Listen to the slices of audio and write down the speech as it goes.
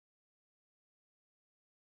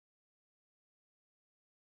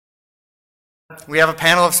We have a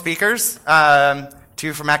panel of speakers,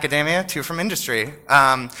 two from academia, two from industry.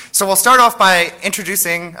 So we'll start off by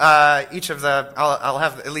introducing each of the, I'll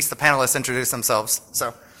have at least the panelists introduce themselves.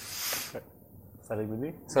 So, starting with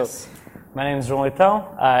me. So, my name is Joao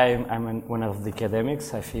Leitao. I'm one of the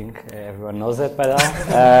academics. I think everyone knows that by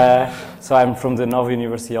now. So I'm from the Nova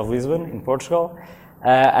University of Lisbon in Portugal.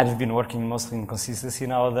 I've been working mostly in consistency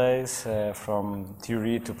nowadays, from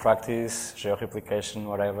theory to practice, geo-replication,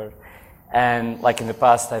 whatever. And like in the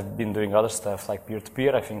past, I've been doing other stuff like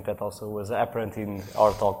peer-to-peer. I think that also was apparent in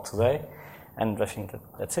our talk today. And I think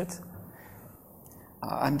that's it.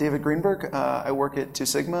 I'm David Greenberg. I work at 2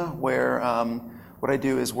 Sigma, where what I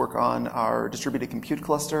do is work on our distributed compute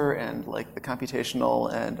cluster and like the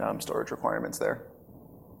computational and storage requirements there.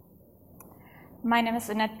 My name is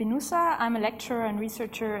Annette Bieniusa. I'm a lecturer and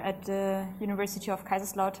researcher at the University of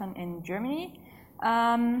Kaiserslautern in Germany.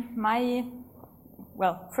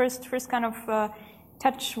 First kind of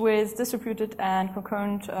touch with distributed and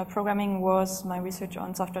concurrent programming was my research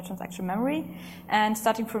on software transaction memory. And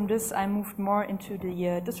starting from this, I moved more into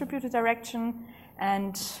the distributed direction.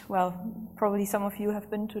 And well, probably some of you have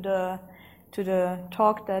been to the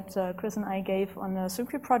talk that Chris and I gave on the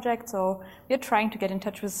Sucre project. So we're trying to get in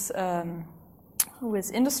touch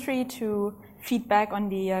with industry to feedback on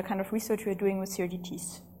the kind of research we're doing with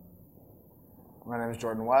CRDTs. My name is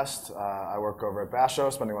Jordan West. I work over at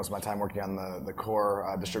Basho, spending most of my time working on the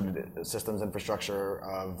core distributed systems infrastructure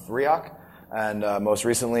of RICON. And most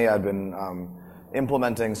recently, I've been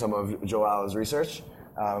implementing some of Joao's research,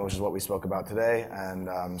 which is what we spoke about today.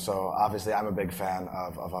 And so obviously, I'm a big fan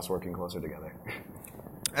of us working closer together.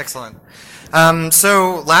 Excellent.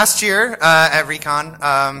 So last year at RICON,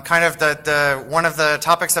 kind of one of the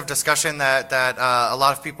topics of discussion that a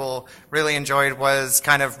lot of people really enjoyed was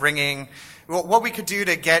kind of bringing what we could do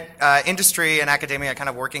to get industry and academia kind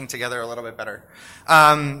of working together a little bit better.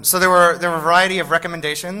 So there were a variety of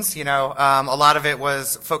recommendations. A lot of it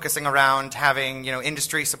was focusing around having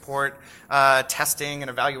industry support testing and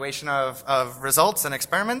evaluation of results and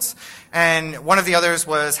experiments, and one of the others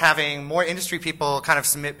was having more industry people kind of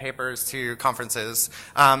submit papers to conferences,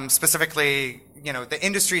 specifically the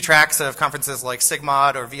industry tracks of conferences like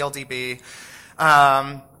SIGMOD or VLDB.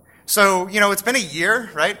 So it's been a year,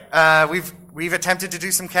 right? We've attempted to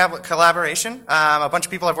do some collaboration. A bunch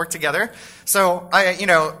of people have worked together. So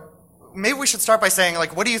maybe we should start by saying,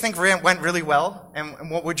 like, what do you think went really well, and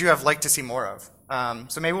what would you have liked to see more of?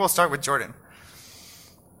 So maybe we'll start with Jordan.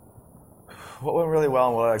 What went really well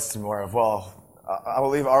and what I'd like to see more of? Well, I will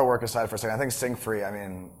leave our work aside for a second. I think Sync-Free,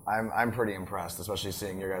 I'm pretty impressed, especially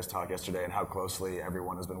seeing your guys' talk yesterday and how closely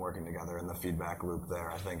everyone has been working together, and the feedback loop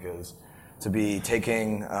there, I think, is to be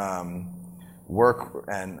taking work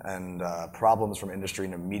and problems from industry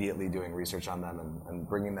and immediately doing research on them and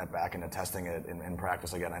bringing that back into testing it in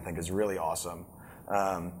practice again, I think is really awesome.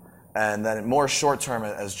 And then more short term,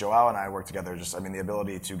 as Joao and I work together, the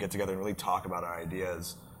ability to get together and really talk about our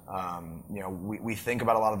ideas. We think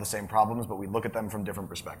about a lot of the same problems, but we look at them from different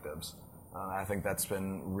perspectives. I think that's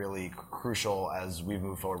been really crucial as we've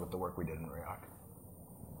moved forward with the work we did in RICON.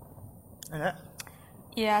 Yeah.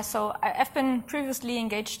 Yeah, so I've been previously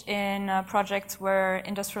engaged in projects where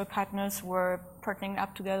industrial partners were partnering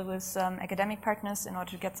up together with academic partners in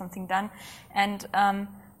order to get something done. And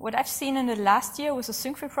what I've seen in the last year with the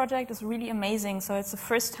Sync-Free project is really amazing. So it's the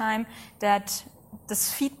first time that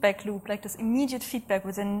this feedback loop, like this immediate feedback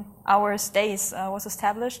within hours, days, was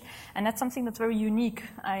established, and that's something that's very unique,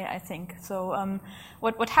 I think. So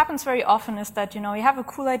what happens very often is that you have a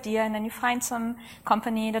cool idea, and then you find some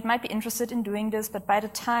company that might be interested in doing this, but by the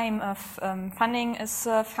time of funding is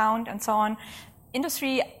found and so on,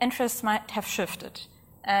 industry interests might have shifted,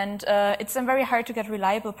 and it's then very hard to get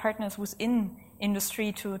reliable partners within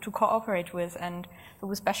industry to cooperate with. And so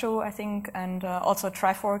with Basho, I think, and also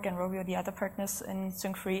Trifork and Rovio, the other partners in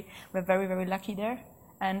Sync-Free, we're very, very lucky there.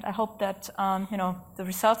 And I hope that the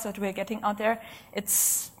results that we're getting out there,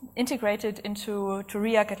 it's integrated into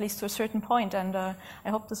RIAC at least to a certain point. And I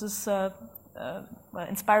hope this is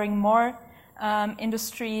inspiring more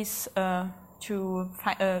industries to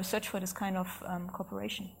search for this kind of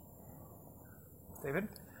cooperation. David?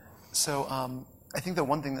 So I think the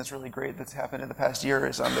one thing that's really great that's happened in the past year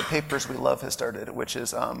is the Papers We Love has started, which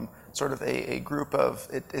is sort of a group of,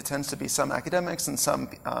 it tends to be some academics and some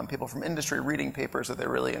people from industry reading papers that they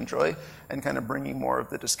really enjoy and kind of bringing more of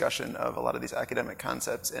the discussion of a lot of these academic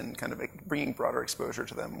concepts and kind of bringing broader exposure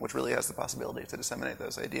to them, which really has the possibility to disseminate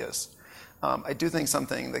those ideas. I do think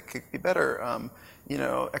something that could be better,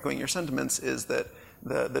 echoing your sentiments, is that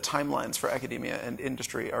the timelines for academia and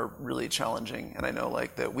industry are really challenging. And I know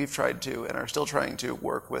like that we've tried to and are still trying to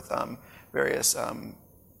work with various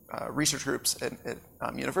research groups at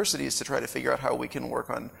universities to try to figure out how we can work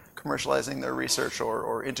on commercializing their research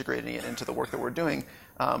or integrating it into the work that we're doing.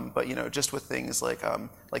 But just with things like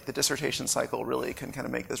the dissertation cycle really can kind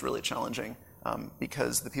of make this really challenging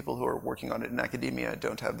because the people who are working on it in academia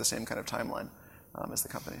don't have the same kind of timeline as the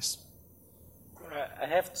companies. I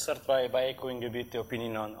have to start by echoing a bit the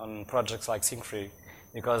opinion on projects like SyncFree,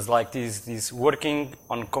 because like these working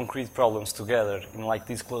on concrete problems together in like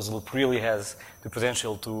this closed loop really has the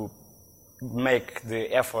potential to make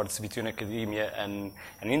the efforts between academia and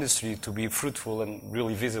industry to be fruitful and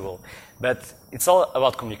really visible. But it's all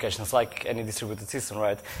about communication. It's like any distributed system,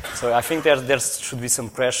 right? So I think there should be some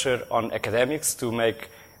pressure on academics to make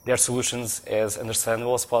their solutions as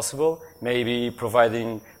understandable as possible, maybe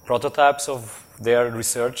providing prototypes of their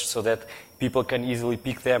research so that people can easily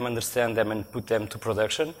pick them, understand them, and put them to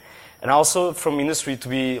production. And also from industry to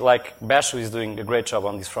be like Basho is doing a great job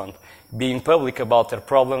on this front, being public about their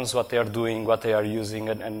problems, what they are doing, what they are using,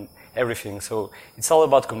 and everything. So it's all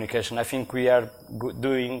about communication. I think we are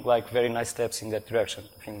doing like very nice steps in that direction.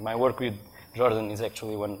 I think my work with Jordan is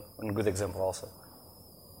actually one good example also.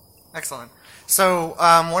 Excellent. So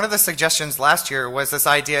one of the suggestions last year was this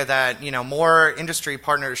idea that more industry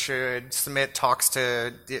partners should submit talks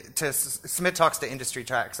to industry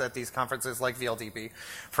tracks at these conferences like VLDB,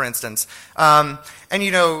 for instance. And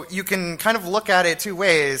you can kind of look at it two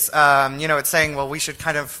ways. It's saying, well, we should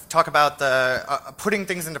kind of talk about the putting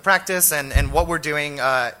things into practice and what we're doing,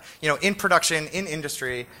 in production in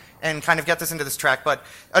industry, and kind of get this into this track. But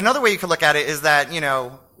another way you could look at it is that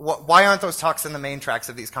why aren't those talks in the main tracks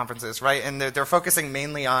of these conferences, right? And they're focusing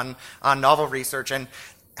mainly on novel research, and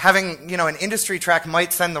having an industry track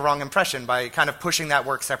might send the wrong impression by kind of pushing that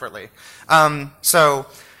work separately. So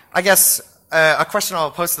I guess a question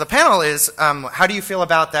I'll pose to the panel is, how do you feel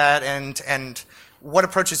about that, and what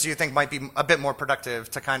approaches do you think might be a bit more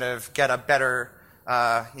productive to kind of get a better,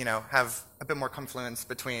 have a bit more confluence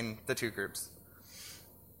between the two groups?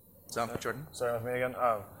 So, Jordan? Sorry, with me again.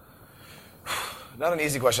 Not an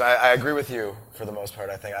easy question. I agree with you for the most part.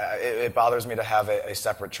 I think it bothers me to have a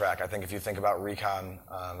separate track. I think if you think about RICON,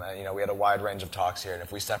 we had a wide range of talks here, and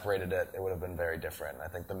if we separated it, it would have been very different. I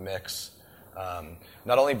think the mix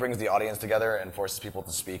not only brings the audience together and forces people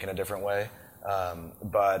to speak in a different way,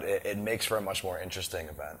 but it makes for a much more interesting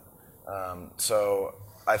event. So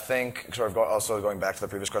I think, sort of also going back to the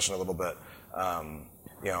previous question a little bit,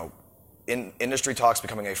 in industry talks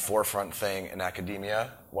becoming a forefront thing in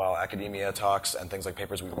academia, while academia talks and things like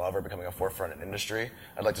papers we love are becoming a forefront in industry.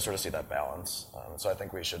 I'd like to sort of see that balance. So I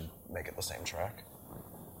think we should make it the same track.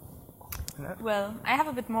 Well, I have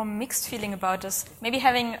a bit more mixed feeling about this. Maybe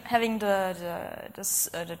having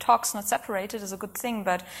the talks not separated is a good thing,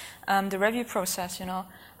 but the review process,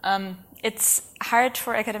 it's hard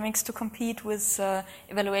for academics to compete with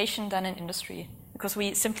evaluation done in industry, because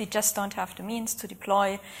we simply just don't have the means to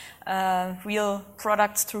deploy real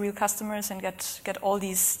products to real customers and get all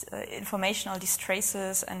these information, all these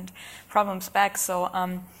traces and problems back. So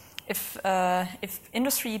if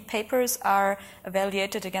industry papers are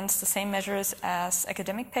evaluated against the same measures as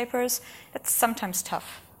academic papers, it's sometimes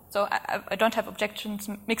tough. So I don't have objections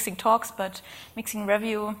mixing talks, but mixing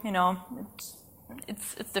review,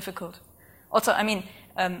 it's difficult. Also,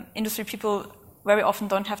 industry people very often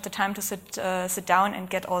don't have the time to sit down and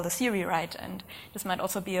get all the theory right, and this might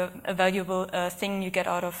also be a valuable thing you get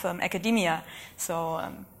out of academia. So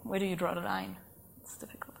where do you draw the line? It's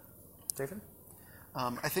difficult. David?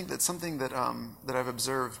 I think that's something that I've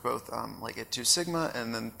observed both like at Two Sigma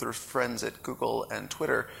and then through friends at Google and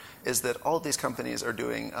Twitter, is that all of these companies are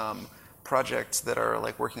doing projects that are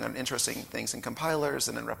like working on interesting things in compilers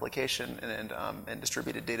and in replication and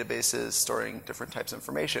distributed databases, storing different types of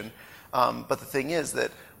information. But the thing is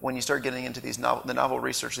that when you start getting into these the novel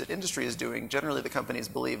research that industry is doing, generally the companies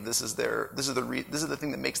believe this is the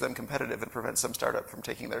thing that makes them competitive and prevents some startup from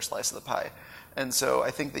taking their slice of the pie. And so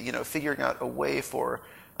I think that figuring out a way for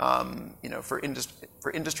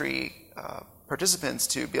industry participants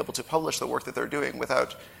to be able to publish the work that they're doing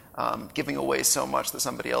without giving away so much that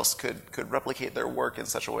somebody else could replicate their work in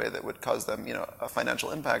such a way that would cause them a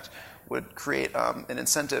financial impact would create an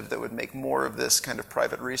incentive that would make more of this kind of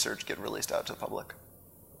private research get released out to the public.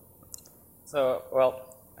 So,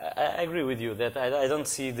 well, I agree with you that I don't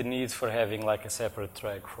see the need for having like a separate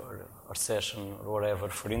track or session or whatever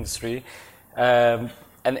for industry. And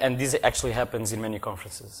this actually happens in many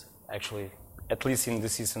conferences, actually, at least in the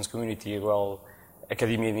systems community, well,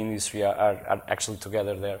 academia and industry are actually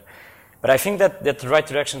together there. But I think that the right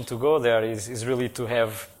direction to go there is really to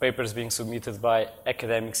have papers being submitted by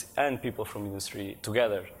academics and people from industry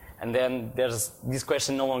together. And then this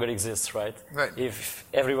question no longer exists, right? Right. If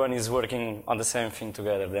everyone is working on the same thing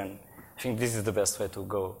together, then I think this is the best way to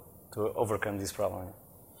go to overcome this problem.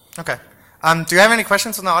 Okay. Do you have any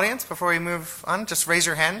questions from the audience before we move on? Just raise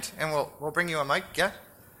your hand and we'll bring you a mic. Yeah?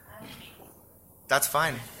 That's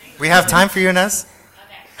fine. We have time for you, Inez.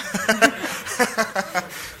 Okay.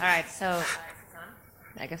 All right, so,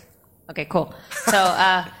 I guess, okay, cool. So,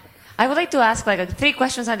 I would like to ask like 3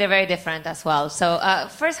 questions, and they're very different as well. So,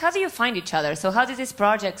 first, how do you find each other? So, how did this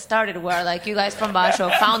project started? Where like you guys from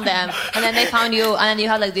Basho found them, and then they found you, and then you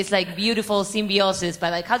had like this like beautiful symbiosis.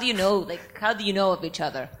 But like, how do you know of each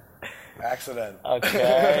other? Accident.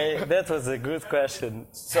 Okay, that was a good question.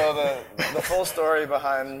 So the full story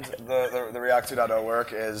behind the React 2.0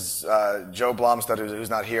 work is Joe Blomstedt,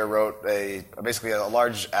 who's not here, wrote basically a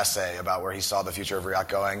large essay about where he saw the future of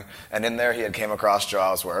React going, and in there he had came across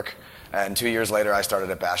Joao's work. And 2 years later, I started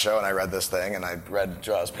at Basho, and I read this thing, and I read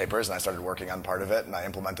Joao's papers, and I started working on part of it, and I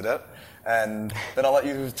implemented it. And then I'll let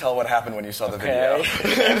you tell what happened when you saw the video.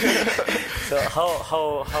 So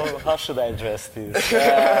how should I address this?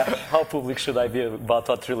 How public should I be about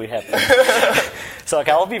what really happened? So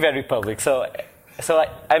okay, I'll be very public. So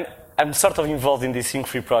I'm sort of involved in this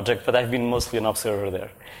Sync-Free project, but I've been mostly an observer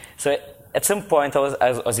there. So at some point,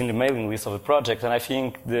 I was in the mailing list of the project, and I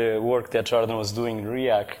think the work that Jordan was doing in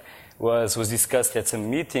React was discussed at some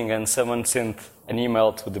meeting, and someone sent an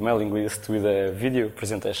email to the mailing list with a video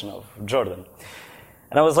presentation of Jordan.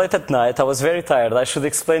 And I was late at night. I was very tired. I should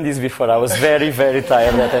explain this before. I was very, very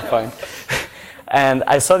tired at that point. And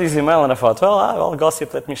I saw this email, and I thought, well, I'll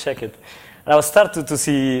gossip. Let me check it. And I was started to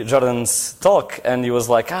see Jordan's talk, and he was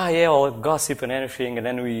like, yeah, I'll gossip and everything, and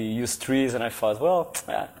then we used trees, and I thought, well,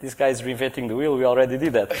 this guy's reinventing the wheel, we already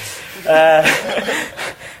did that.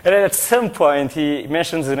 And then at some point, he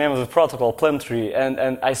mentions the name of the protocol, Plum Tree,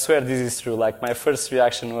 and I swear this is true. Like, my first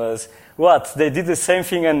reaction was, what, they did the same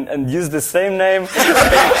thing and used the same name?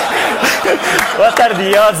 What are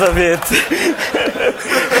the odds of it?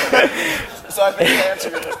 So I think the answer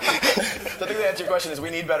to your question is we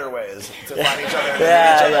need better ways to find each other.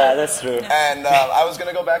 Yeah, that's true. And I was going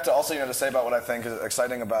to go back to also, to say about what I think is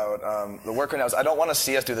exciting about the work right now is I don't want to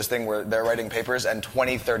see us do this thing where they're writing papers and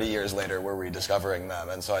 20, 30 years later we're rediscovering them.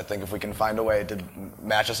 And so I think if we can find a way to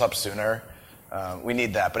match us up sooner, we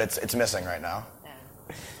need that. But it's missing right now.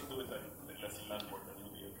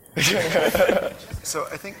 So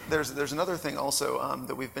I think there's another thing also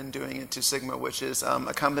that we've been doing at Two Sigma, which is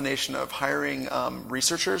a combination of hiring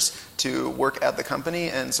researchers to work at the company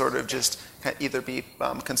and sort of just either be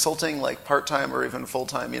consulting like part-time or even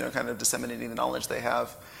full-time, kind of disseminating the knowledge they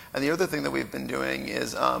have. And the other thing that we've been doing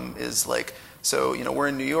is like, so we're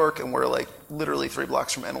in New York and we're like literally 3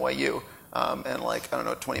 blocks from NYU and like,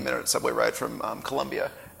 20-minute subway ride from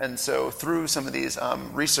Columbia. And so through some of these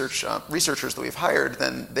researchers that we've hired,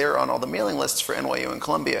 then they're on all the mailing lists for NYU and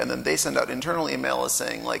Columbia, and then they send out internal emails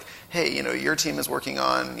saying like, hey, your team is working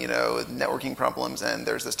on, networking problems, and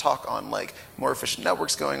there's this talk on like more efficient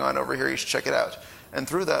networks going on over here, you should check it out. And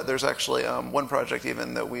through that, there's actually one project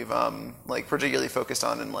even that we've like particularly focused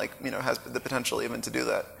on and like, has the potential even to do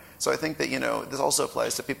that. So I think that, this also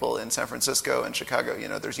applies to people in San Francisco and Chicago.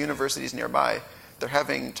 There's universities nearby, they're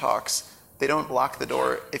having talks. They don't lock the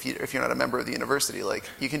door if you're not a member of the university. Like,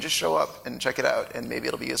 you can just show up and check it out, and maybe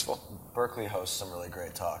it'll be useful. Berkeley hosts some really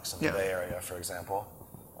great talks in the Bay Area, for example.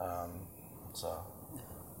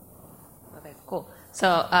 Okay, cool.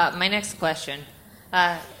 So my next question.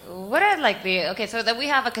 What are like so that we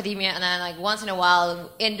have academia, and then like once in a while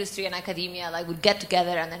industry and academia like would get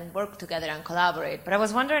together and then work together and collaborate. But I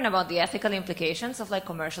was wondering about the ethical implications of like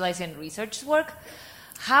commercializing research work.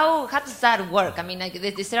 How does that work? I mean, like,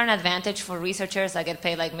 is there an advantage for researchers that get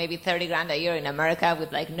paid like maybe 30 grand a year in America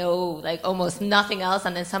with like almost nothing else,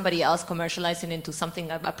 and then somebody else commercializing into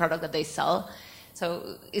something, a product that they sell?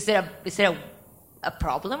 So is there a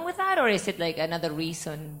problem with that, or is it like another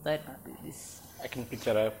reason that is? I can pick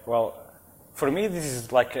that up. Well, for me, this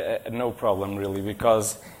is like a no problem really,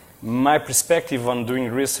 because my perspective on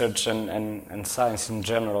doing research and science in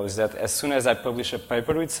general is that as soon as I publish a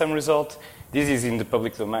paper with some result, this is in the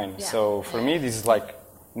public domain. Yeah. So for me, this is like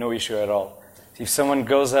no issue at all. If someone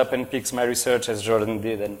goes up and picks my research, as Jordan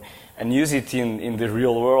did, and use it in the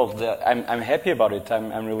real world, I'm happy about it.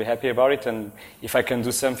 I'm really happy about it. And if I can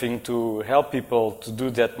do something to help people to do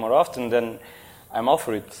that more often, then I'm all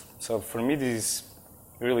for it. So for me, this is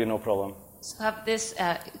really no problem. So have these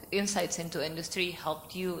insights into industry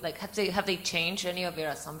helped you? Like, have they changed any of your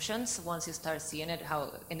assumptions once you start seeing it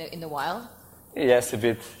in the wild? Yes, a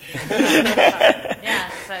bit. Yeah,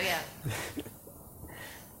 so yeah.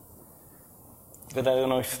 But I don't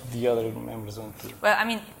know if the other members want to. Well, I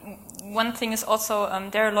mean, one thing is also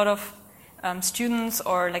there are a lot of students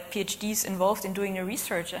or like PhDs involved in doing the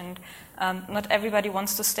research, and not everybody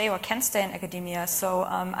wants to stay or can stay in academia. So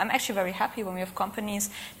I'm actually very happy when we have companies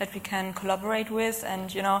that we can collaborate with,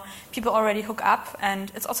 and people already hook up,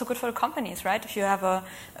 and it's also good for the companies, right? If you have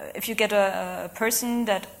if you get a person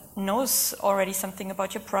that knows already something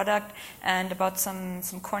about your product and about some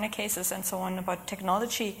corner cases and so on about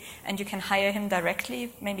technology, and you can hire him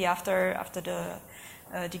directly, maybe after the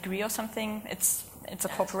degree or something. It's a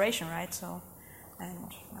cooperation, right? So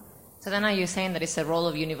then are you saying that it's the role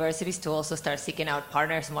of universities to also start seeking out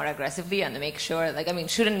partners more aggressively and to make sure,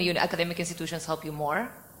 shouldn't academic institutions help you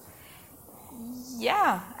more?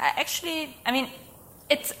 Yeah, actually, I mean,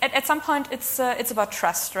 it's at some point it's about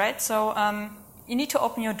trust, right? So you need to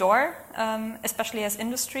open your door, especially as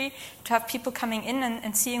industry, to have people coming in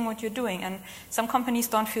and seeing what you're doing. And some companies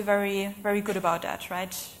don't feel very, very good about that,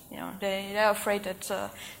 right? They're afraid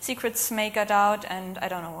that secrets may get out, and I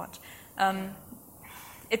don't know what.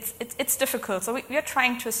 It's difficult. So we are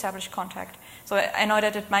trying to establish contact. So I know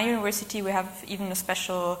that at my university we have even a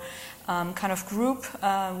special kind of group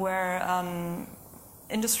where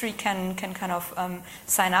industry can kind of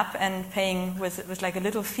sign up, and paying with like a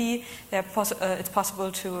little fee. It's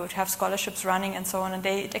possible to have scholarships running and so on, and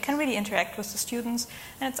they can really interact with the students,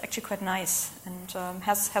 and it's actually quite nice, and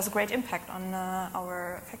has a great impact on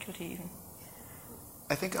our faculty even.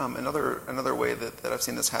 I think another way that I've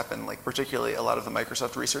seen this happen, like particularly a lot of the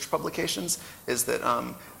Microsoft research publications, is that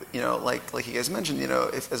like you guys mentioned,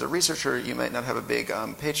 if as a researcher you might not have a big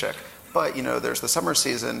paycheck, but there's the summer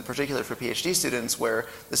season, particularly for PhD students, where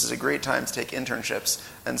this is a great time to take internships,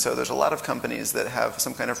 and so there's a lot of companies that have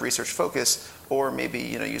some kind of research focus, or maybe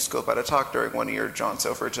you scope out a talk during one of your jaunts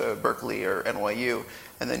over to Berkeley or NYU,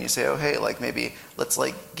 and then you say, oh hey, maybe let's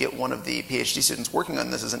get one of the PhD students working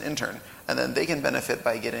on this as an intern, and then they can benefit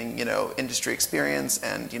by getting industry experience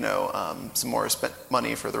and some more spent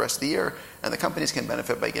money for the rest of the year, and the companies can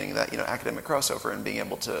benefit by getting that academic crossover and being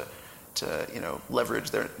able to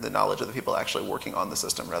leverage the knowledge of the people actually working on the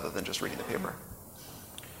system rather than just reading the paper.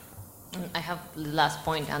 I have the last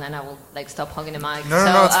point, and then I will stop hogging the mic.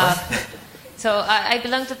 No, it's fine. So I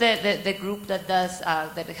belong to the group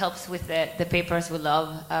that helps with the Papers We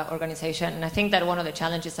Love organization, and I think that one of the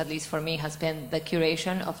challenges, at least for me, has been the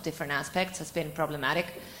curation of different aspects has been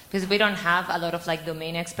problematic, because we don't have a lot of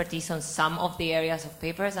domain expertise on some of the areas of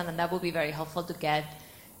papers, and that would be very helpful to get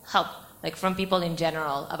help from people in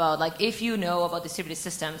general about if you know about distributed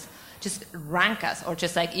systems, just rank us, or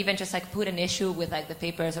just put an issue with the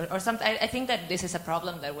papers or something. I think that this is a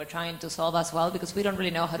problem that we're trying to solve as well, because we don't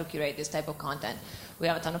really know how to curate this type of content. We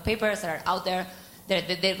have a ton of papers that are out there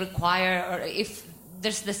that they require, or if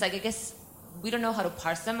there's this I guess we don't know how to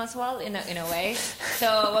parse them as well in a way.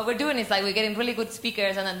 So what we're doing is we're getting really good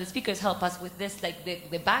speakers, and then the speakers help us with this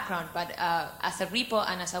the background, but as a repo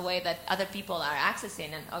and as a way that other people are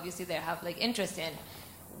accessing, and obviously they have interest in.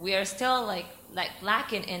 We are still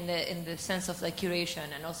lacking in the sense of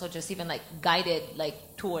curation, and also just even guided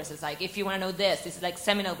tours. It's if you want to know this is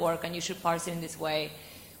seminal work and you should parse it in this way.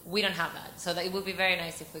 We don't have that, so it would be very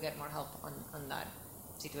nice if we get more help on that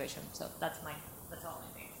situation. So that's all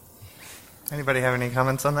I think. Anybody have any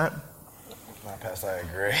comments on that? Not past, I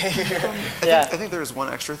agree. I think there's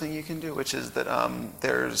one extra thing you can do, which is that I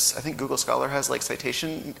think Google Scholar has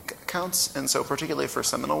citation counts, and so particularly for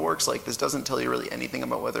seminal works, this doesn't tell you really anything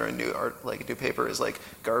about whether a new a new paper is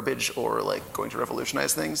garbage or going to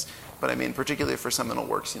revolutionize things. But I mean, particularly for seminal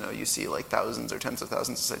works, you see thousands or tens of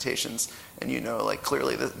thousands of citations, and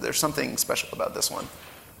clearly there's something special about this one,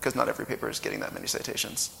 because not every paper is getting that many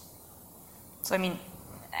citations. So I mean,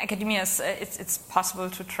 academia is it's possible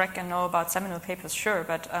to track and know about seminal papers, sure,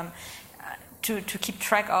 but to keep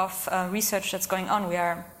track of research that's going on, we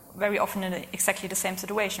are very often in exactly the same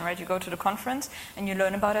situation, right? You go to the conference and you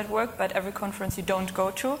learn about that work, but every conference you don't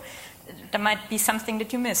go to, there might be something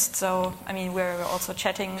that you missed. So I mean, we're also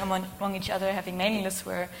chatting among each other, having mailing lists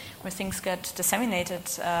where things get disseminated.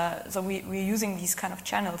 So we're using these kind of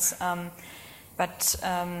channels. But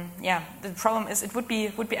the problem is it would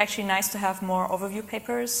be actually nice to have more overview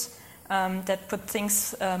papers that put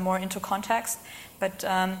things more into context. But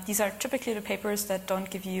these are typically the papers that don't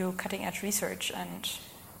give you cutting-edge research, and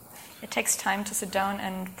it takes time to sit down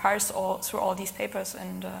and parse through all these papers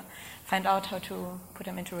and find out how to put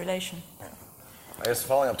them into relation. I guess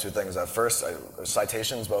following up two things. At first,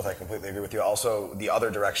 citations, both I completely agree with you. Also, the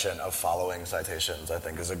other direction of following citations, I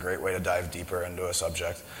think, is a great way to dive deeper into a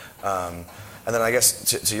subject. And then I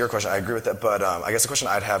guess to your question, I agree with that, but I guess the question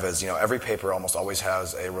I'd have is, every paper almost always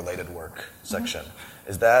has a related work section.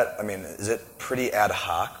 Is that, is it pretty ad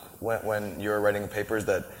hoc when you're writing papers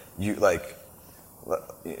that you, like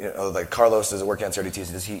Carlos is working on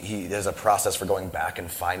CRDTs, he has a process for going back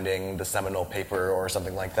and finding the seminal paper or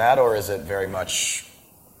something like that, or is it very much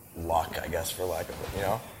luck, I guess, for lack of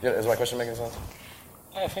it, Is my question making sense?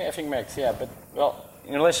 I think Max, yeah, but, well,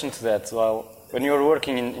 in relation to that, well, when you're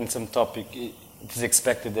working in some topic, it is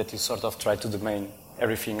expected that you sort of try to domain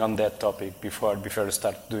everything on that topic before you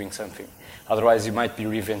start doing something. Otherwise, you might be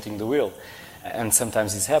reinventing the wheel. And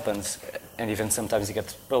sometimes this happens, and even sometimes it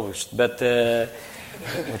gets published, but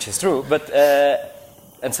which is true. But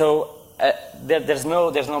and so there's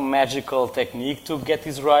no magical technique to get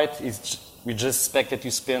this right. We just expect that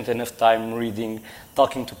you spend enough time reading,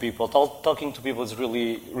 talking to people. Talking to people is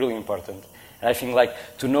really, really important. And I think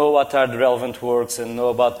to know what are the relevant works and know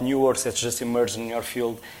about new works that just emerged in your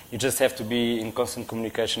field, you just have to be in constant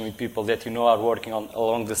communication with people that are working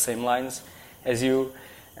along the same lines as you.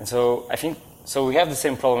 And so I think we have the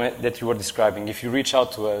same problem that you were describing. If you reach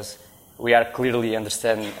out to us, we are clearly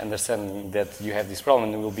understanding that you have this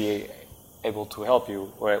problem, and we will be able to help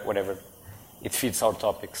you or whatever it fits our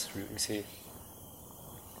topics. You see.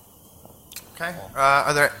 Okay.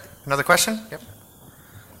 Are there another question? Yep.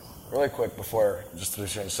 Really quick before, just to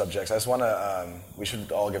change subjects, I just want to, we should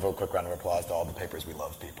all give a quick round of applause to all the papers we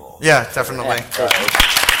love people. Yeah, definitely. All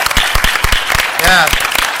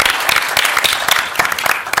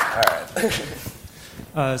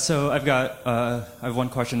right. So I have one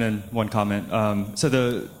question and one comment.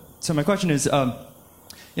 So my question is, every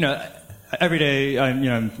day,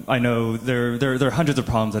 I know there are hundreds of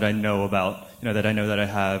problems that I know about, that I know that I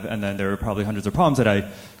have, and then there are probably hundreds of problems that I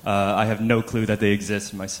have no clue that they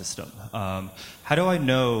exist in my system. How do I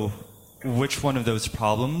know which one of those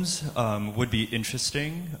problems would be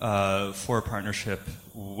interesting for a partnership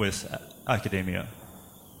with academia?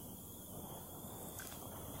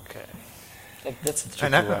 Okay. That's a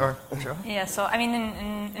tricky one. Yeah, so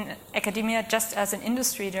in academia, just as an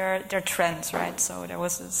industry, there are trends, right? So there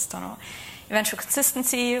was this, eventual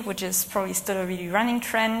consistency, which is probably still a really running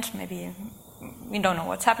trend. Maybe we don't know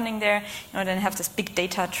what's happening there. Then have this big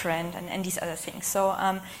data trend and these other things. So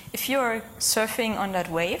if you're surfing on that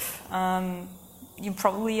wave, you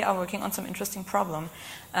probably are working on some interesting problem.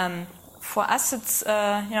 For us, it's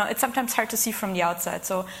it's sometimes hard to see from the outside.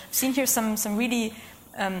 So I've seen here some really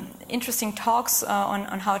interesting talks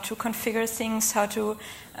on how to configure things, how to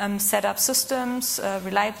set up systems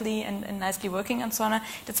reliably and nicely working and so on.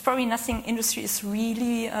 That's probably nothing industry is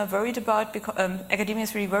really worried about, because academia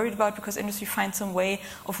is really worried about, because industry finds some way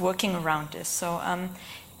of working around this. So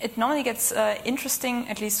it normally gets interesting,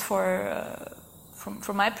 at least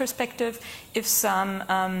from my perspective, if some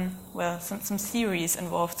theory is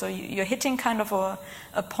involved. So you're hitting kind of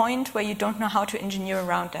a point where you don't know how to engineer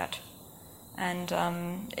around that. And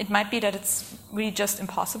it might be that it's really just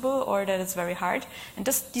impossible, or that it's very hard. And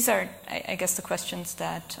these are, I guess, the questions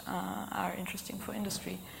that are interesting for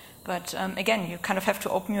industry. But again, you kind of have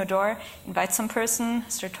to open your door, invite some person,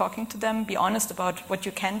 start talking to them, be honest about what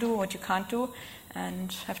you can do, what you can't do,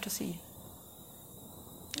 and have to see.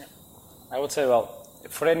 Yeah. I would say,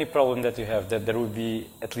 for any problem that you have, that there would be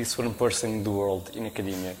at least one person in the world in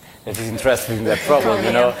academia that is interested in that problem,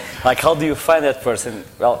 how do you find that person?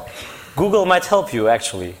 Well, Google might help you,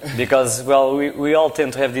 actually, because, we all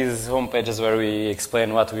tend to have these home pages where we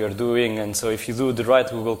explain what we are doing, and so if you do the right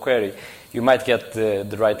Google query, you might get the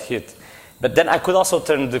right hit. But then I could also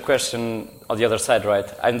turn the question on the other side, right?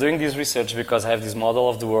 I'm doing this research because I have this model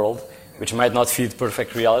of the world, which might not fit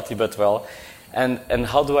perfect reality, but and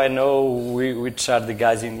how do I know which are the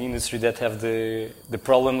guys in the industry that have the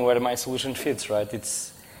problem where my solution fits, right?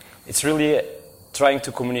 It's really trying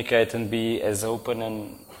to communicate and be as open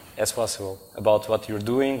and as possible about what you're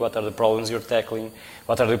doing, what are the problems you're tackling,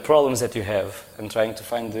 what are the problems that you have, and trying to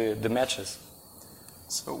find the matches.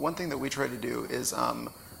 So one thing that we try to do is,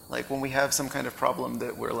 when we have some kind of problem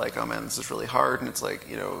that we're like, oh man, this is really hard, and it's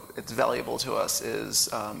it's valuable to us, is,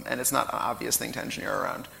 and it's not an obvious thing to engineer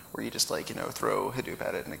around, where you just throw Hadoop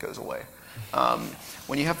at it and it goes away.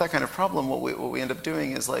 When you have that kind of problem, what we end up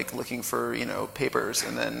doing is looking for papers,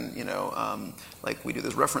 and then we do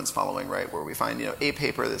this reference following, right, where we find a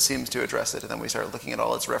paper that seems to address it, and then we start looking at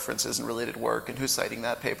all its references and related work and who's citing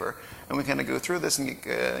that paper, and we kind of go through this and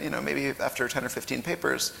maybe after 10 or 15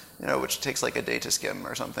 papers, which takes a day to skim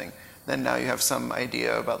or something, then now you have some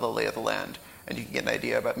idea about the lay of the land. and you can get an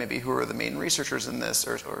idea about maybe who are the main researchers in this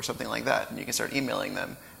or something like that, and you can start emailing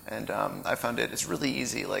them. And I found it's really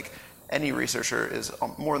easy. Like any researcher is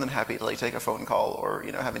more than happy to like take a phone call or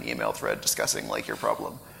have an email thread discussing like your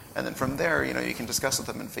problem. And then from there, you can discuss with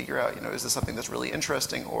them and figure out, is this something that's really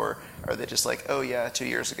interesting, or are they just like, oh yeah, 2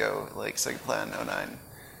 years ago, like SIGPlan 09,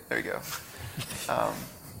 there you go.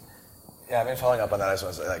 Yeah, I mean, following up on that, I just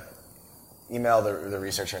want to say, like, email the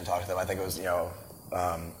researcher and talk to them. I think it was,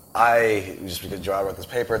 just because Joao wrote this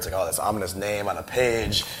paper, it's like, oh, this ominous name on a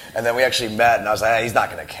page. And then we actually met, and I was like, he's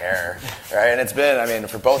not going to care, right? And it's been, I mean,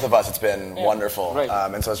 for both of us, it's been wonderful. Right.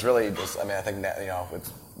 And so it's really just, I mean, I think,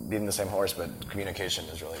 it's beating the same horse, but communication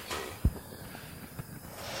is really key.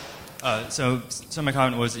 So my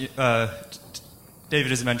comment was, David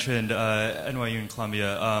has mentioned NYU and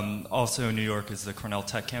Columbia. Also, New York is the Cornell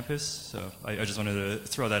Tech campus. So I just wanted to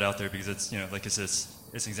throw that out there because it's, like it's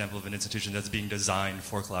an example of an institution that's being designed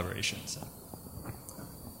for collaboration. So.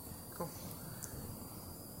 Cool.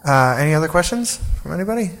 Any other questions from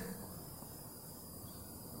anybody?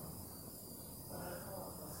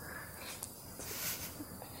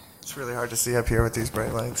 It's really hard to see up here with these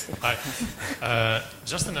bright lights. Hi.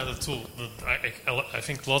 Just another tool. I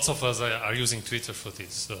think lots of us are using Twitter for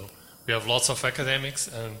this. So we have lots of academics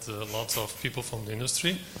and lots of people from the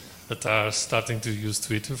industry that are starting to use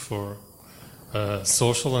Twitter for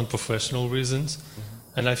social and professional reasons.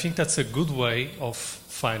 Mm-hmm. And I think that's a good way of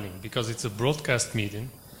finding, because it's a broadcast medium.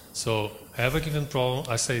 So I have a given problem,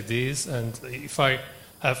 I say this, and if I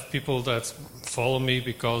have people that follow me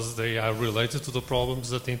because they are related to the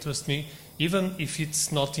problems that interest me, even if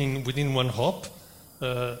it's not within one hop,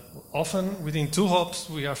 often within 2 hops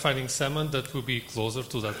we are finding someone that will be closer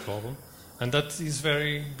to that problem. And that is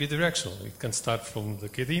very bidirectional. It can start from the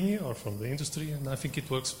academia or from the industry, and I think it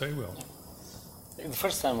works very well. The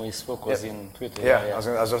first time we spoke was in Twitter. Yeah, I was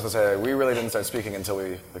just going to say, we really didn't start speaking until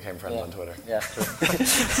we became friends on Twitter. Yeah, true.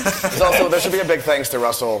 There should be a big thanks to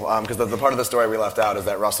Russell, because the part of the story we left out is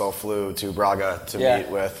that Russell flew to Braga to meet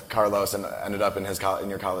with Carlos and ended up in the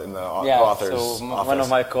co-author's office. One of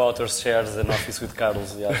my co-authors shares an office with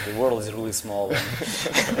Carlos. Yeah, the world is really small.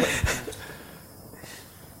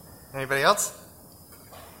 Anybody else?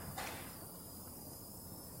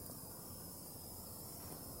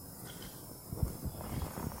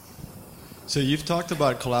 So you've talked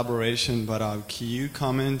about collaboration, but can you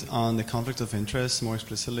comment on the conflict of interest more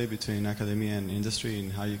explicitly between academia and industry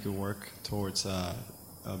and how you could work towards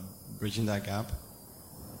bridging that gap?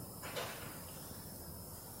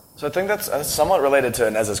 So I think that's somewhat related to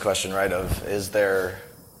Inez's question, right,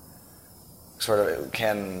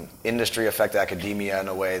 can industry affect academia in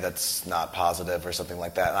a way that's not positive or something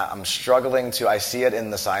like that? I'm struggling I see it in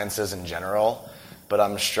the sciences in general, but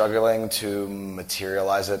I'm struggling to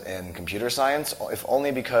materialize it in computer science, if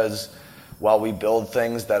only because while we build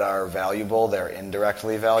things that are valuable, they're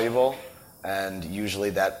indirectly valuable, and usually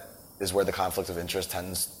that is where the conflict of interest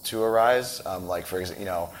tends to arise. Like, for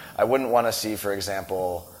example, I wouldn't want to see, for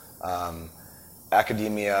example,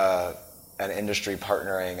 academia and industry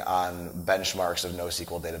partnering on benchmarks of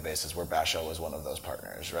NoSQL databases where Basho was one of those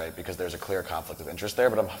partners, right? Because there's a clear conflict of interest there,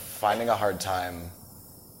 but I'm finding a hard time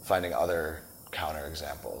finding other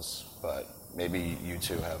counterexamples, but maybe you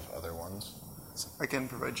two have other ones. I can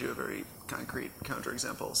provide you a very concrete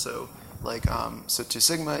counterexample. So, so to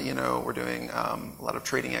Sigma, we're doing a lot of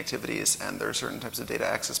trading activities, and there are certain types of data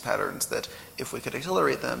access patterns that, if we could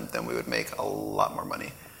accelerate them, then we would make a lot more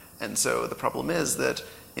money. And so the problem is that,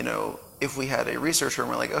 if we had a researcher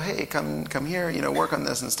and we're like, oh hey, come here, work on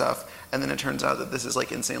this and stuff, and then it turns out that this is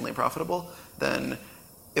like insanely profitable, then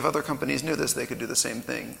if other companies knew this, they could do the same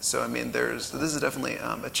thing. So I mean, this is definitely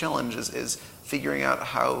a challenge, is figuring out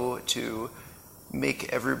how to make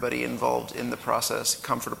everybody involved in the process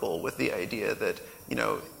comfortable with the idea that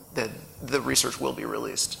that the research will be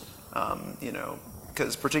released.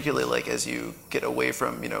 Because particularly as you get away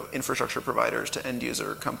from infrastructure providers to end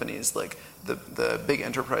user companies, like the big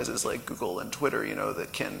enterprises like Google and Twitter,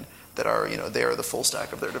 that are they are the full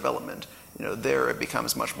stack of their development. There it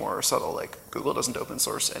becomes much more subtle. Like Google doesn't open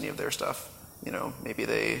source any of their stuff. Maybe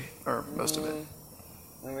they, or most of it.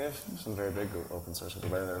 And we have some very big open source,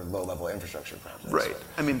 but they're low-level infrastructure projects. Right.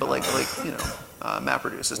 I mean, but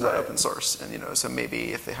MapReduce is not open source, and so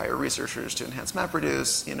maybe if they hire researchers to enhance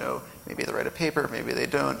MapReduce, maybe they write a paper, maybe they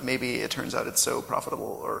don't. Maybe it turns out it's so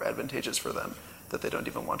profitable or advantageous for them that they don't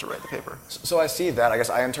even want to write the paper. So I see that. I guess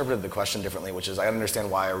I interpreted the question differently, which is I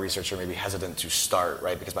understand why a researcher may be hesitant to start,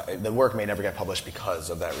 right? Because the work may never get published because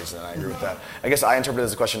of that reason, and I agree with that. I guess I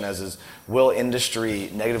interpreted the question as will industry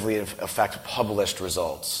negatively affect published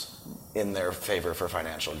results? in their favor for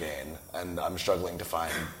financial gain. And I'm struggling to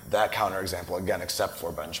find that counterexample, again, except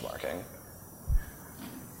for benchmarking.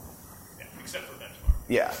 Yeah, except for benchmarking.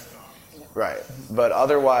 Yeah, right. But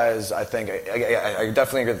otherwise, I think, I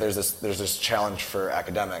definitely agree that there's this challenge for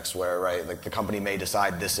academics where, right, like the company may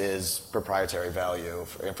decide this is proprietary value,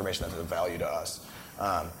 information that's of value to us.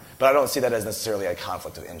 But I don't see that as necessarily a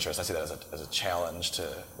conflict of interest. I see that as a challenge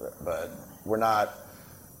but we're not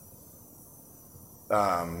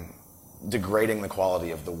degrading the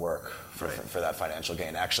quality of the work for that financial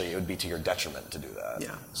gain. Actually, it would be to your detriment to do that.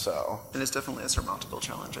 Yeah. So. And it's definitely a surmountable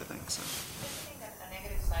challenge, I think. So. Do you think that a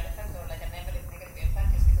negative side effect or like a negative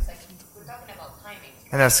impact is because like we're talking about timing?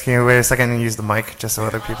 And can you wait a second and use the mic just so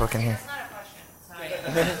other people can hear? That's not a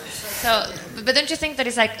question. Sorry. But don't you think that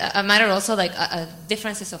it's like a matter also like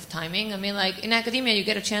differences of timing? I mean, like in academia, you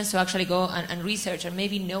get a chance to actually go and research and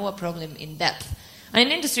maybe know a problem in depth. And in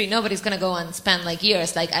industry, nobody's going to go and spend like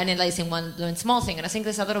years like analyzing one small thing. And I think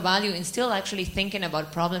there's a lot of value in still actually thinking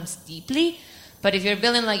about problems deeply. But if you're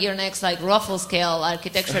building like your next like ruffle scale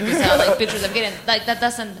architecture to sell like pictures of getting like that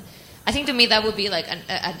doesn't. I think to me that would be like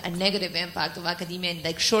a negative impact of academia and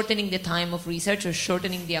like shortening the time of research or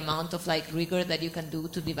shortening the amount of like rigor that you can do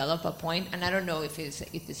to develop a point. And I don't know if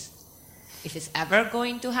it's ever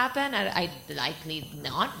going to happen. I likely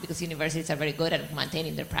not, because universities are very good at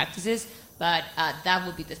maintaining their practices. But that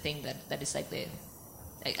would be the thing that is like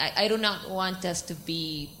I do not want us to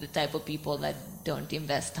be the type of people that don't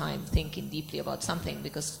invest time thinking deeply about something,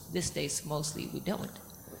 because these days mostly we don't.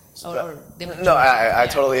 I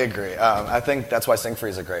totally agree. I think that's why Syncfree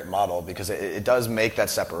is a great model, because it does make that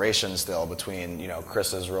separation still between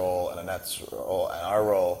Chris's role and Annette's role and our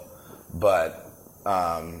role, but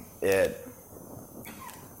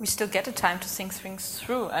we still get the time to think things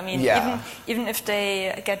through. I mean, yeah. even if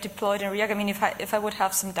they get deployed in React, I mean, if I would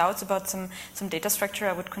have some doubts about some data structure,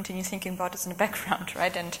 I would continue thinking about this in the background,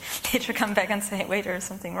 right? And later come back and say, wait, there's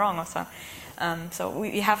something wrong or so. So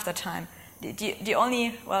we have the time. The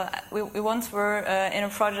only, we once were in a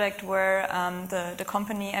project where the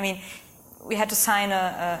company, I mean, we had to sign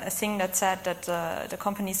a thing that said that the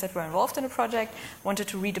companies that were involved in the project wanted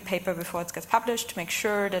to read the paper before it gets published to make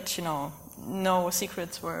sure that, no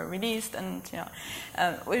secrets were released, and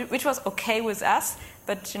which was okay with us.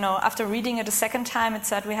 But after reading it a second time, it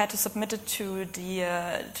said we had to submit it to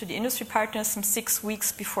the industry partners some 6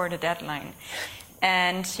 weeks before the deadline.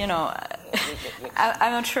 And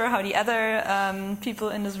I'm not sure how the other people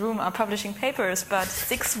in this room are publishing papers, but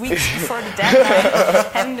 6 weeks before the deadline,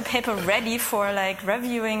 having the paper ready for like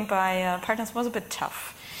reviewing by partners was a bit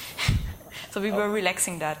tough. So we were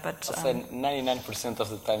relaxing that, but... I'd say 99% of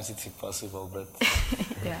the times it's impossible, but...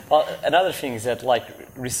 yeah. Well, another thing is that, like,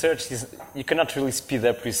 research is... You cannot really speed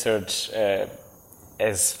up research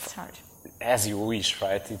as you wish,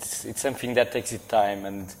 right? It's something that takes its time,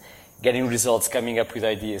 and getting results, coming up with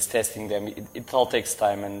ideas, testing them, it all takes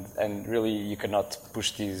time, and really you cannot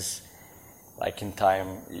push these, like, in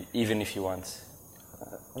time, even if you want.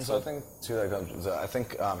 So I think too,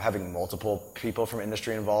 having multiple people from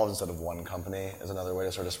industry involved instead of one company is another way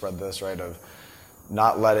to sort of spread this, right? Of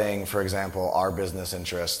not letting, for example, our business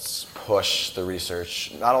interests push the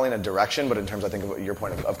research not only in a direction, but in terms, I think, of your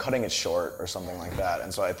point of cutting it short or something like that.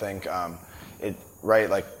 And so I think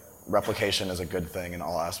like replication is a good thing in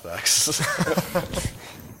all aspects.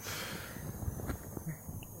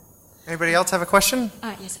 Anybody else have a question?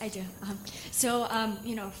 Yes, I do.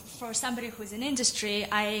 For somebody who's in industry,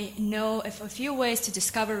 I know of a few ways to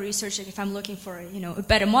discover research. Like if I'm looking for, a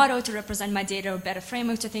better model to represent my data, or a better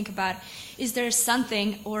framework to think about, is there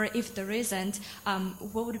something, or if there isn't,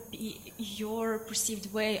 what would be your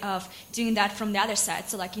perceived way of doing that from the other side?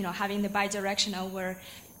 So, like, having the bi-directional where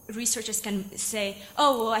researchers can say,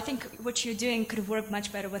 oh, well, I think what you're doing could work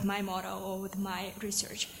much better with my model or with my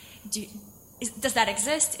research. Does that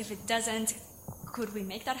exist? If it doesn't, could we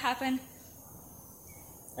make that happen?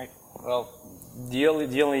 Well, the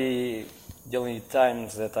only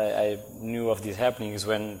times that I knew of this happening is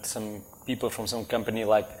when some people from some company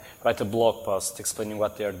write a blog post explaining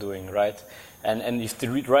what they are doing, right? And if the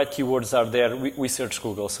right keywords are there, we search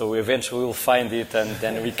Google, so we eventually will find it, and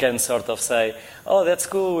then we can sort of say, oh, that's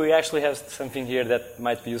cool, we actually have something here that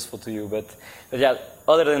might be useful to you. But yeah,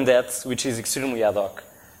 other than that, which is extremely ad hoc,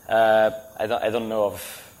 I don't know of,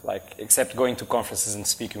 except going to conferences and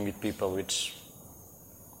speaking with people,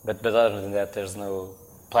 but other than that, there's no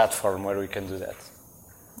platform where we can do that.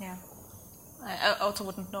 Yeah. I also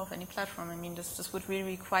wouldn't know of any platform. I mean, this would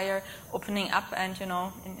really require opening up, and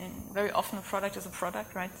very often a product is a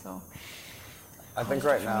product, right? So I think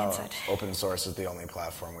right now open source is the only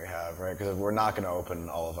platform we have, right? Because we're not going to open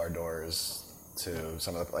all of our doors to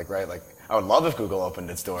some of the, like, right? Like, I would love if Google opened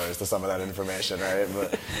its doors to some of that information, right?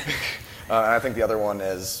 But and I think the other one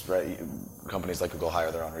is, right, companies like Google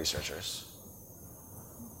hire their own researchers.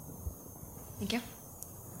 Thank you.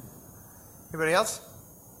 Anybody else?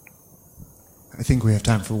 I think we have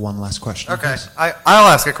time for one last question. Okay, I'll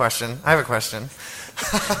ask a question. I have a question.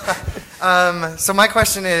 So my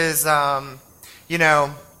question is, you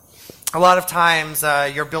know, a lot of times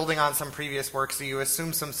you're building on some previous work, so you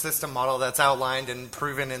assume some system model that's outlined and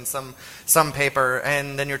proven in some paper,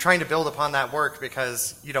 and then you're trying to build upon that work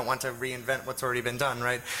because you don't want to reinvent what's already been done,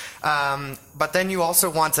 right? But then you also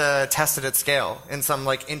want to test it at scale in some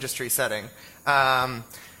like industry setting.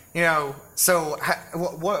 You know, so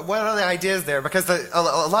what are the ideas there? Because a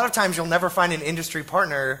lot of times you'll never find an industry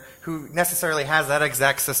partner who necessarily has that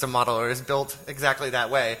exact system model or is built exactly that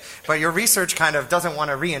way. But your research kind of doesn't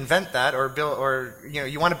want to reinvent that or build, or you know,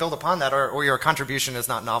 you want to build upon that, or your contribution is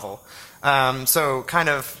not novel. So kind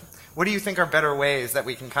of, what do you think are better ways that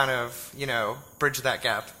we can kind of, you know, bridge that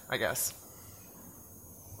gap, I guess?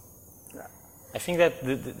 I think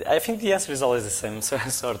that I think the answer is always the same,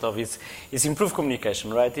 sort of. It's improved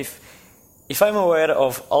communication, right? If I'm aware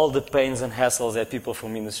of all the pains and hassles that people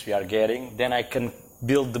from industry are getting, then I can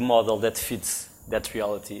build the model that fits that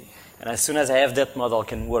reality. And as soon as I have that model, I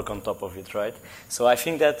can work on top of it, right? So I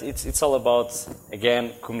think that it's all about,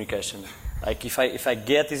 again, communication. Like if I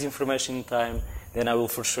get this information in time, then I will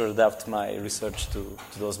for sure adapt my research to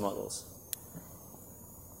those models.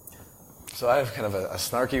 So I have kind of a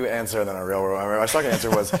snarky answer and then a real one. My snarky answer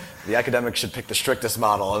was the academics should pick the strictest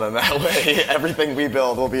model, and then that way everything we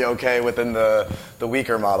build will be okay within the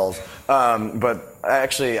weaker models. But I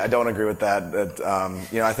don't agree with that.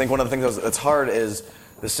 You know, I think one of the things that's hard is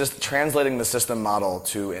translating the system model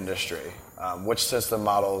to industry. Which system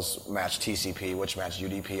models match TCP, which match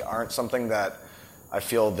UDP, aren't something that I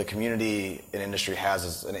feel the community in industry has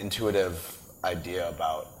as an intuitive idea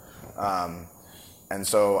about. And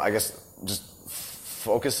so I guess just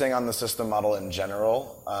focusing on the system model in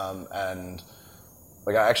general, and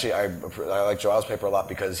like I like Joao's paper a lot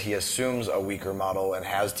because he assumes a weaker model and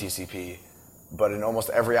has TCP, but in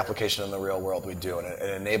almost every application in the real world we do, and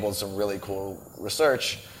it enabled some really cool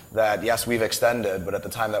research that yes we've extended, but at the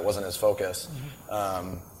time that wasn't his focus,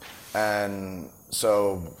 and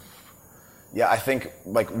so yeah, I think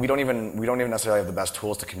like we don't even necessarily have the best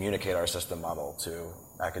tools to communicate our system model to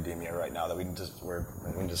academia right now. That we need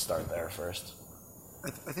to start there first.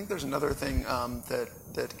 I think there's another thing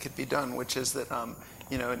that could be done, which is that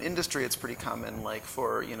you know, in industry it's pretty common. Like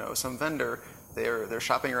for, you know, some vendor, they're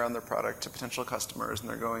shopping around their product to potential customers, and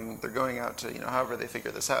they're going out to, you know, however they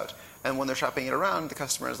figure this out. And when they're shopping it around, the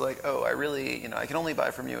customer is like, oh, I really, you know, I can only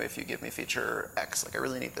buy from you if you give me feature X. Like I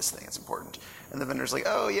really need this thing, it's important. And the vendor's like,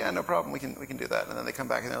 oh yeah, no problem, we can do that. And then they come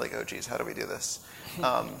back and they're like, oh geez, how do we do this?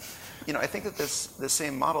 You know, I think that this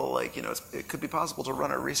same model, like, you know, it could be possible to run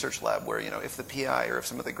a research lab where, you know, if the PI or if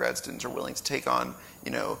some of the grad students are willing to take on, you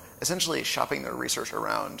know, essentially shopping their research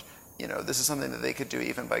around, you know, this is something that they could do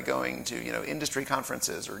even by going to, you know, industry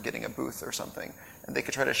conferences or getting a booth or something. And they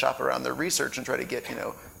could try to shop around their research and try to get, you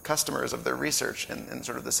know, customers of their research in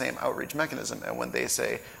sort of the same outreach mechanism. And when they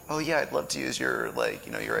say, oh yeah, I'd love to use your, like,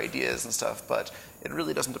 you know, your ideas and stuff, but it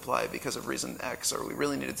really doesn't apply because of reason X, or we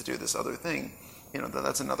really needed to do this other thing. You know,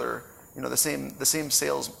 that's another, you know, the same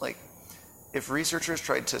sales, like, if researchers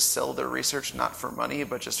tried to sell their research not for money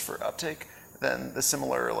but just for uptake, then the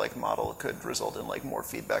similar like model could result in like more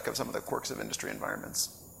feedback of some of the quirks of industry environments.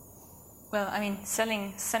 Well, I mean,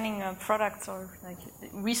 selling products or like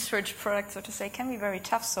research products, so to say, can be very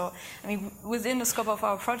tough. So, I mean, within the scope of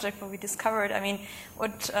our project, what we discovered, I mean,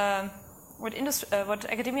 what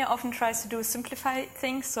academia often tries to do is simplify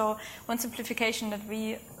things. So, one simplification that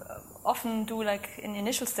we often do, like in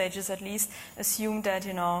initial stages at least, assume that,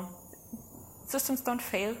 you know, systems don't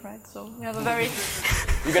fail, right? So we have a very...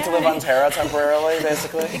 You get to live on Terra temporarily,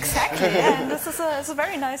 basically? Exactly, yeah. And this is a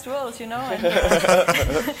very nice world, you know. And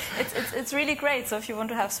it's really great. So if you want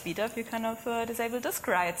to have speed up, you kind of disable disk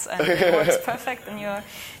writes, and it works perfect, and your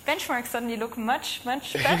benchmarks suddenly look much,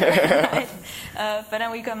 much better, right? But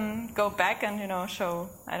then we can go back and, you know, show,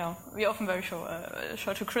 I don't know, we often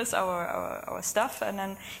show to Chris our stuff, and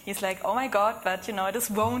then he's like, oh my God, but, you know, this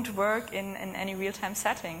won't work in any real-time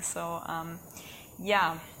setting. So,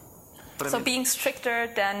 yeah. So being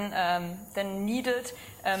stricter than needed,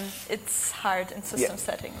 it's hard in system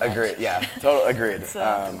setting. Right? Agreed. Yeah, totally agreed.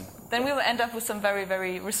 So, then we will end up with some very,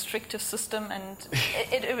 very restrictive system, and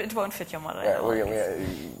it won't fit your model.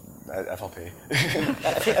 FLP.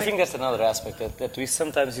 I think that's another aspect that we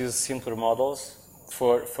sometimes use simpler models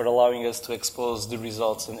for allowing us to expose the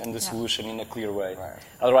results and the solution in a clear way. Right.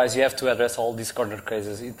 Otherwise, you have to address all these corner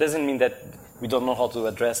cases. It doesn't mean that we don't know how to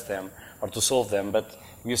address them or to solve them, but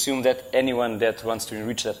we assume that anyone that wants to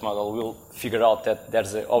enrich that model will figure out that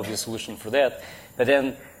there's an obvious solution for that. But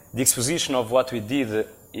then the exposition of what we did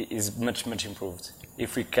is much, much improved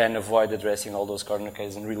if we can avoid addressing all those corner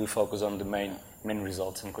cases and really focus on the main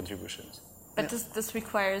results and contributions. But this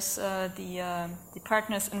requires the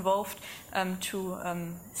partners involved to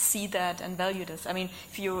see that and value this. I mean,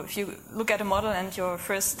 if you look at a model and your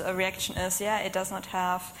first reaction is, yeah, it does not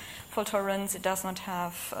have fault tolerance, it does not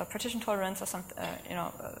have partition tolerance or some,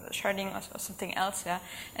 sharding or something else, yeah,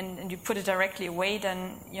 and you put it directly away,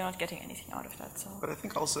 then you're not getting anything out of that. So. But I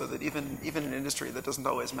think also that even in industry, that doesn't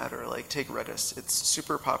always matter. Like take Redis, it's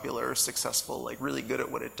super popular, successful, like really good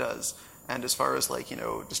at what it does. And as far as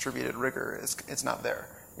distributed rigor, it's not there,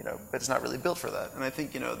 but it's not really built for that. And I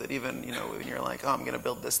think, that even, when you're like, oh, I'm going to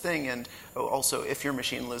build this thing, and also if your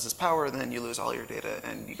machine loses power, then you lose all your data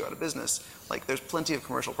and you go out of business. Like there's plenty of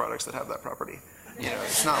commercial products that have that property.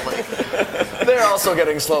 It's not like... They're also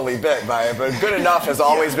getting slowly bit by it, but good enough has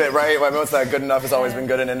always been, right? I mean, what's that? Good enough has always been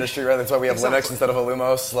good in industry, right? That's why we have Linux instead of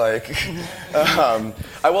Illumos.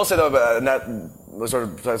 I will say, though, that sort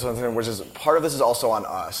of something which is, part of this is also on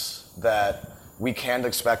us, that we can't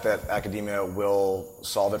expect that academia will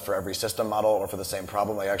solve it for every system model or for the same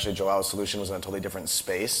problem. Like actually Joao's solution was in a totally different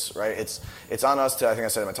space, right? It's on us to, I think I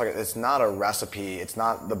said in my talk, it's not a recipe, it's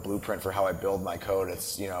not the blueprint for how I build my code.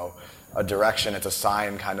 It's, a direction, it's a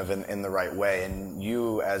sign kind of in the right way. And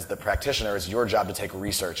you as the practitioner, it's your job to take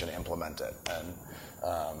research and implement it. And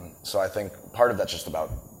so I think part of that's just about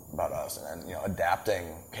us and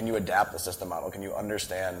adapting. Can you adapt the system model? Can you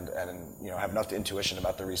understand and have enough intuition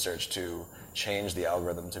about the research to change the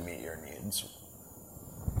algorithm to meet your needs?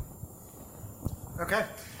 Okay,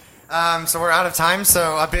 so we're out of time.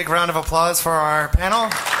 So a big round of applause for our panel.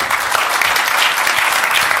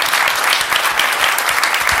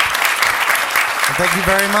 And thank you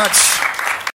very much.